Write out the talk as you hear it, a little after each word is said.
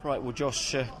Right, well,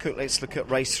 Josh Cook, let's look at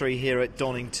race 3 here at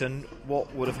Donington.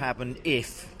 What would have happened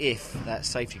if that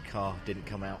safety car didn't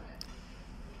come out?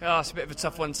 Oh, it's a bit of a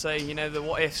tough one to say, the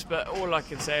what ifs, but all I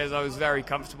can say is I was very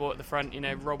comfortable at the front.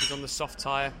 Rob was on the soft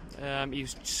tyre. He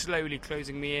was slowly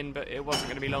closing me in, but it wasn't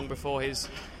going to be long before his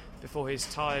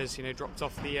tyres, dropped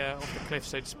off the cliff,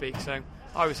 so to speak. So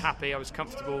I was happy, I was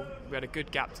comfortable. We had a good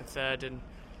gap to third, and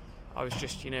I was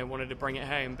just, wanted to bring it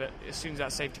home. But as soon as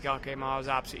that safety car came out, I was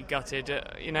absolutely gutted.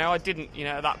 I didn't,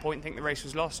 at that point think the race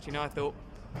was lost. I thought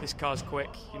this car's quick.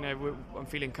 I'm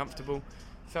feeling comfortable.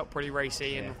 Felt pretty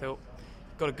racy, and I thought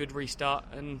got a good restart.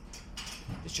 And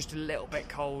it's just a little bit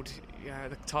cold.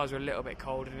 The tyres were a little bit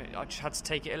cold, and I just had to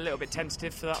take it a little bit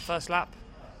tentative for that first lap.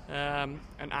 And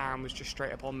Aaron was just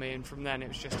straight up on me, and from then it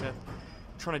was just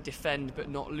trying to defend but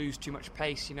not lose too much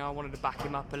pace. I wanted to back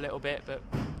him up a little bit, but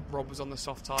Rob was on the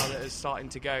soft tyre that was starting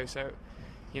to go, so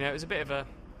it was a bit of a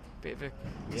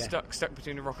stuck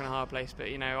between a rock and a hard place. But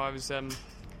I was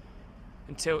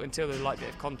until the light bit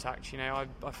of contact, I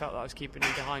felt that I was keeping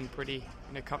him behind pretty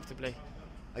comfortably.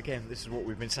 Again, this is what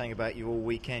we've been saying about you all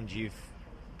weekend. You've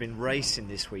been racing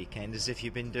this weekend as if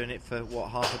you've been doing it for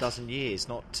half a dozen years,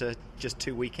 not just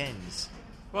 2 weekends.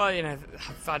 Well,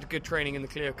 I've had good training in the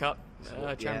Clio Cup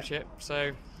Championship,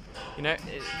 so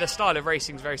the style of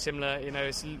racing is very similar.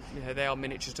 They are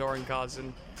miniature touring cars,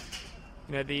 and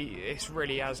it's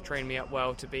really has trained me up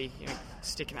well to be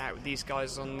sticking out with these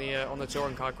guys on the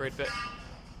touring car grid. But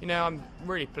I'm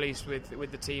really pleased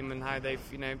with the team and how they've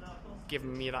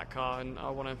given me that car, and I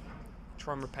want to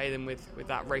try and repay them with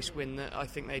that race win that I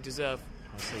think they deserve.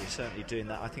 So you're certainly doing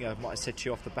that. I think I might have said to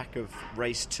you off the back of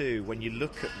race 2, when you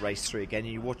look at race 3 again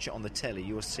and you watch it on the telly,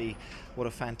 you will see what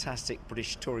a fantastic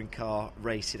British touring car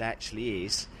race it actually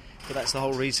is. But that's the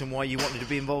whole reason why you wanted to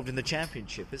be involved in the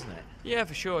championship, isn't it? Yeah,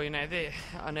 for sure.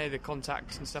 I know the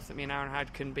contact and stuff that me and Aaron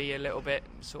had can be a little bit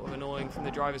sort of annoying from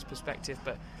the driver's perspective,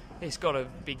 but it's got to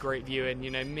be great viewing.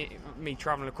 Me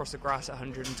travelling across the grass at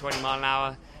 120 mile an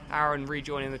hour, Aaron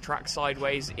rejoining the track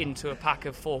sideways into a pack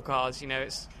of 4 cars.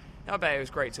 I bet it was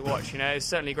great to watch. It's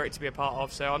certainly great to be a part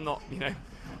of. So I'm not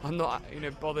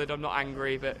bothered. I'm not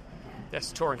angry. But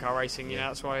that's touring car racing.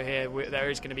 That's why we're here. There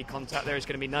is going to be contact. There is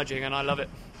going to be nudging, and I love it.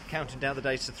 Counting down the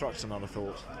days to Thruxton, I'd have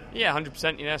thought. Yeah,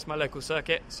 100%. It's my local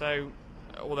circuit. So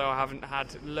although I haven't had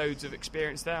loads of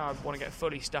experience there, I want to get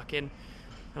fully stuck in,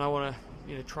 and I want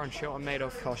to try and show what I'm made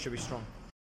of. Car should be strong.